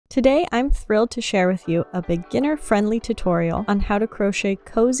Today I'm thrilled to share with you a beginner-friendly tutorial on how to crochet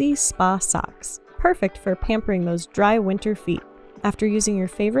cozy spa socks, perfect for pampering those dry winter feet. After using your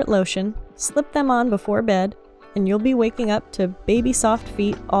favorite lotion, slip them on before bed, and you'll be waking up to baby soft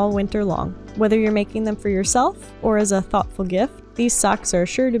feet all winter long. Whether you're making them for yourself or as a thoughtful gift, these socks are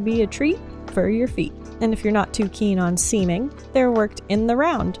sure to be a treat for your feet. And if you're not too keen on seaming, they're worked in the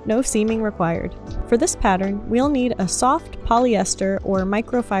round, no seaming required. For this pattern, we'll need a soft polyester or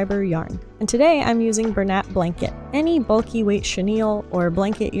microfiber yarn. And today I'm using Bernat blanket. Any bulky weight chenille or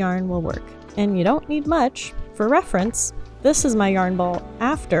blanket yarn will work. And you don't need much. For reference, this is my yarn ball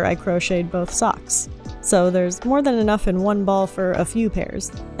after I crocheted both socks. So there's more than enough in one ball for a few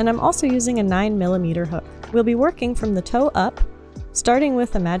pairs. And I'm also using a 9mm hook. We'll be working from the toe up, starting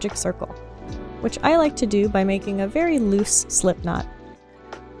with a magic circle, which I like to do by making a very loose slip knot.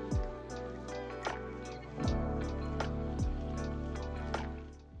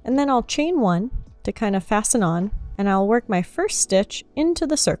 And then I'll chain one to kind of fasten on, and I'll work my first stitch into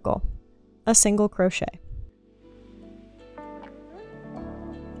the circle, a single crochet.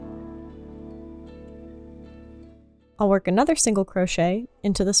 I'll work another single crochet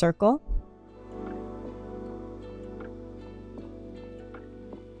into the circle,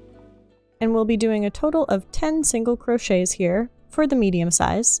 and we'll be doing a total of 10 single crochets here for the medium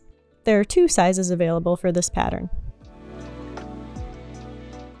size. There are 2 sizes available for this pattern.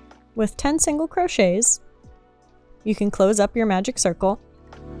 With 10 single crochets, you can close up your magic circle,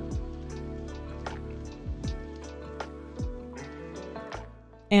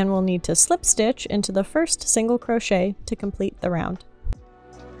 and we'll need to slip stitch into the first single crochet to complete the round.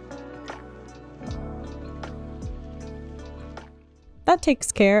 That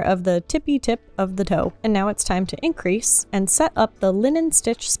takes care of the tippy tip of the toe, and now it's time to increase and set up the linen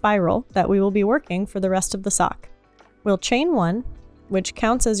stitch spiral that we will be working for the rest of the sock. We'll chain one, which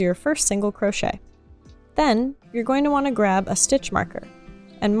counts as your first single crochet. Then you're going to want to grab a stitch marker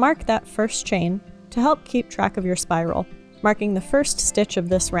and mark that first chain to help keep track of your spiral, marking the first stitch of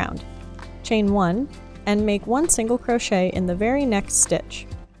this round. Chain one and make 1 single crochet in the very next stitch.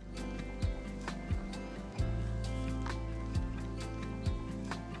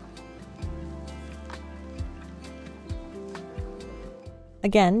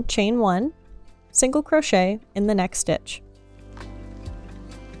 Again, chain 1, single crochet in the next stitch.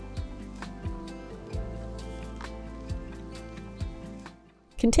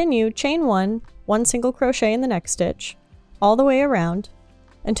 Continue chain 1, 1 single crochet in the next stitch, all the way around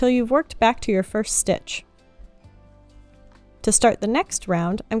until you've worked back to your first stitch. To start the next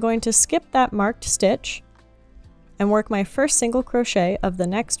round, I'm going to skip that marked stitch and work my first single crochet of the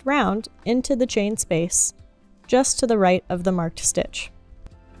next round into the chain space, just to the right of the marked stitch.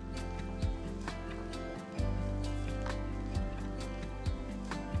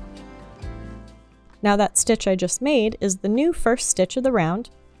 Now that stitch I just made is the new first stitch of the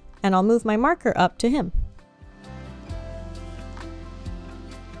round, and I'll move my marker up to him.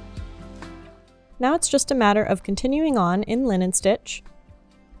 Now it's just a matter of continuing on in linen stitch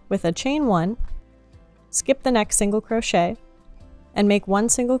with a chain 1, skip the next single crochet, and make 1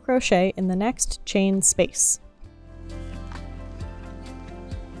 single crochet in the next chain space.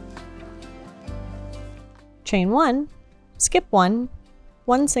 Chain 1, skip 1,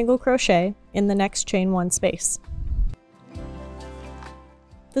 1 single crochet in the next chain 1 space.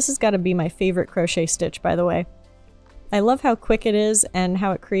 This has got to be my favorite crochet stitch, by the way. I love how quick it is and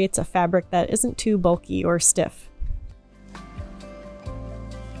how it creates a fabric that isn't too bulky or stiff.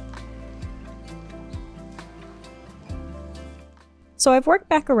 So I've worked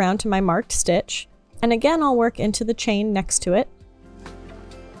back around to my marked stitch, and again I'll work into the chain next to it.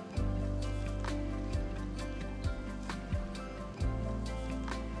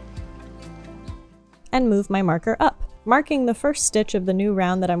 And move my marker up, marking the first stitch of the new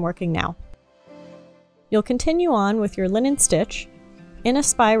round that I'm working now. You'll continue on with your linen stitch in a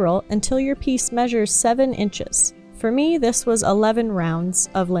spiral until your piece measures 7 inches. For me, this was 11 rounds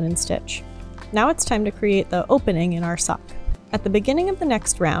of linen stitch. Now it's time to create the opening in our sock. At the beginning of the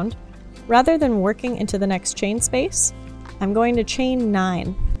next round, rather than working into the next chain space, I'm going to chain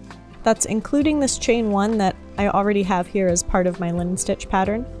 9. That's including this chain 1 that I already have here as part of my linen stitch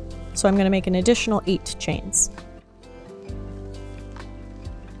pattern. So I'm going to make an additional 8 chains.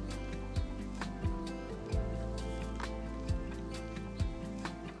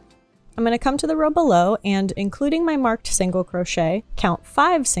 I'm going to come to the row below and, including my marked single crochet, count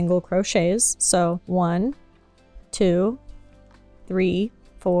 5 single crochets. So 1, 2, 3,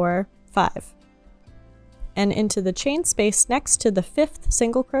 4, 5. And into the chain space next to the 5th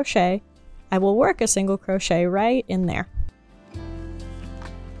single crochet, I will work a single crochet right in there.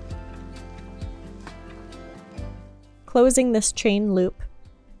 closing this chain loop,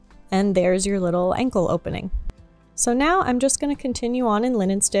 and there's your little ankle opening. So now I'm just going to continue on in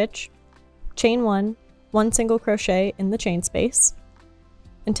linen stitch, chain 1, 1 single crochet in the chain space,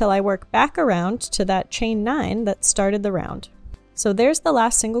 until I work back around to that chain 9 that started the round. So there's the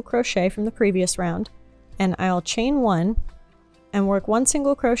last single crochet from the previous round, and I'll chain 1 and work 1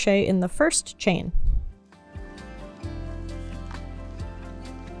 single crochet in the first chain.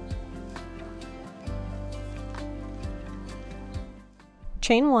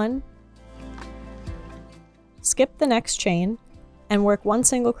 Chain 1, skip the next chain, and work 1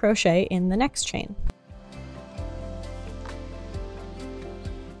 single crochet in the next chain.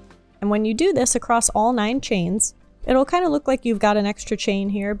 And when you do this across all 9 chains, it'll kind of look like you've got an extra chain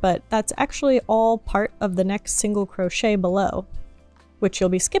here, but that's actually all part of the next single crochet below, which you'll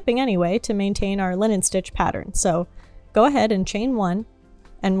be skipping anyway to maintain our linen stitch pattern. So go ahead and chain 1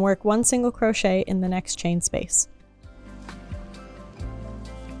 and work 1 single crochet in the next chain space.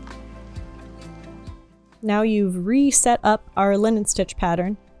 Now you've reset up our linen stitch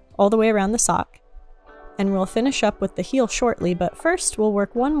pattern all the way around the sock, and we'll finish up with the heel shortly, but first we'll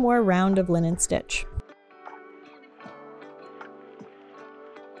work one more round of linen stitch.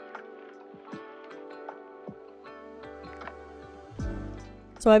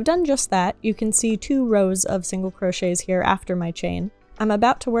 So I've done just that. You can see 2 rows of single crochets here after my chain. I'm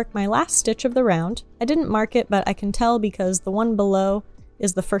about to work my last stitch of the round. I didn't mark it, but I can tell because the one below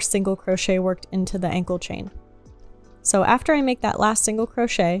is the first single crochet worked into the ankle chain. So after I make that last single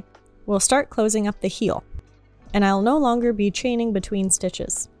crochet, we'll start closing up the heel, and I'll no longer be chaining between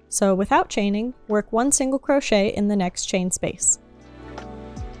stitches. So without chaining, work 1 single crochet in the next chain space.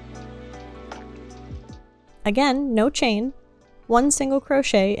 Again, no chain, 1 single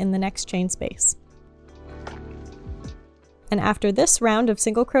crochet in the next chain space. And after this round of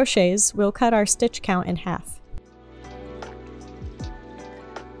single crochets, we'll cut our stitch count in half.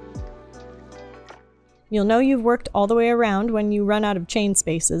 You'll know you've worked all the way around when you run out of chain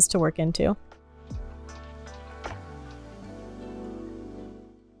spaces to work into.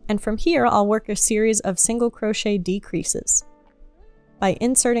 And from here, I'll work a series of single crochet decreases by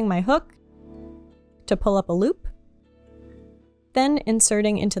inserting my hook to pull up a loop, then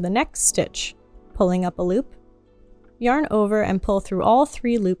inserting into the next stitch, pulling up a loop, yarn over and pull through all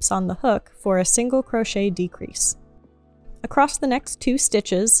 3 loops on the hook for a single crochet decrease. Across the next 2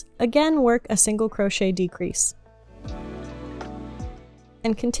 stitches, again work a single crochet decrease.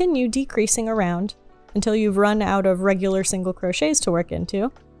 And continue decreasing around until you've run out of regular single crochets to work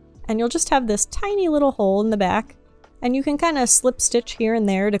into. And you'll just have this tiny little hole in the back, and you can kind of slip stitch here and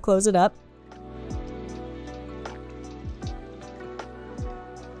there to close it up.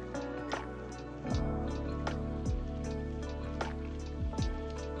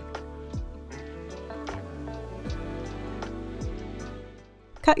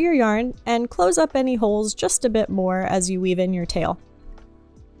 Cut your yarn and close up any holes just a bit more as you weave in your tail.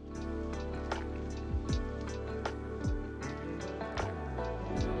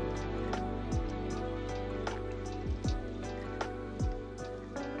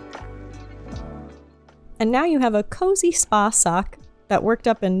 And now you have a cozy spa sock that worked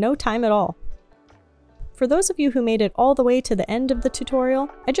up in no time at all. For those of you who made it all the way to the end of the tutorial,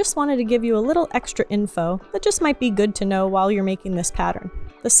 I just wanted to give you a little extra info that just might be good to know while you're making this pattern.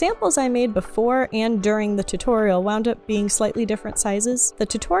 The samples I made before and during the tutorial wound up being slightly different sizes. The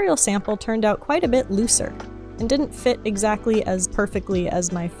tutorial sample turned out quite a bit looser and didn't fit exactly as perfectly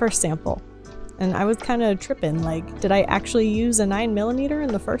as my first sample. And I was kind of tripping, like, did I actually use a 9mm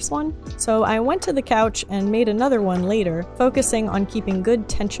in the first one? So I went to the couch and made another one later, focusing on keeping good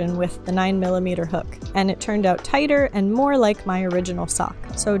tension with the 9mm hook. And it turned out tighter and more like my original sock.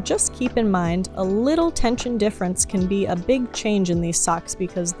 So just keep in mind, a little tension difference can be a big change in these socks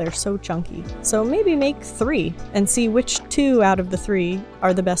because they're so chunky. So maybe make 3 and see which 2 out of the 3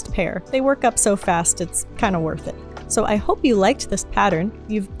 are the best pair. They work up so fast, it's kind of worth it. So I hope you liked this pattern.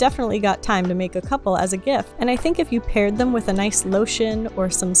 You've definitely got time to make a couple as a gift, and I think if you paired them with a nice lotion or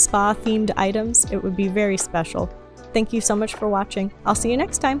some spa-themed items, it would be very special. Thank you so much for watching. I'll see you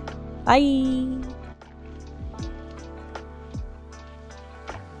next time. Bye!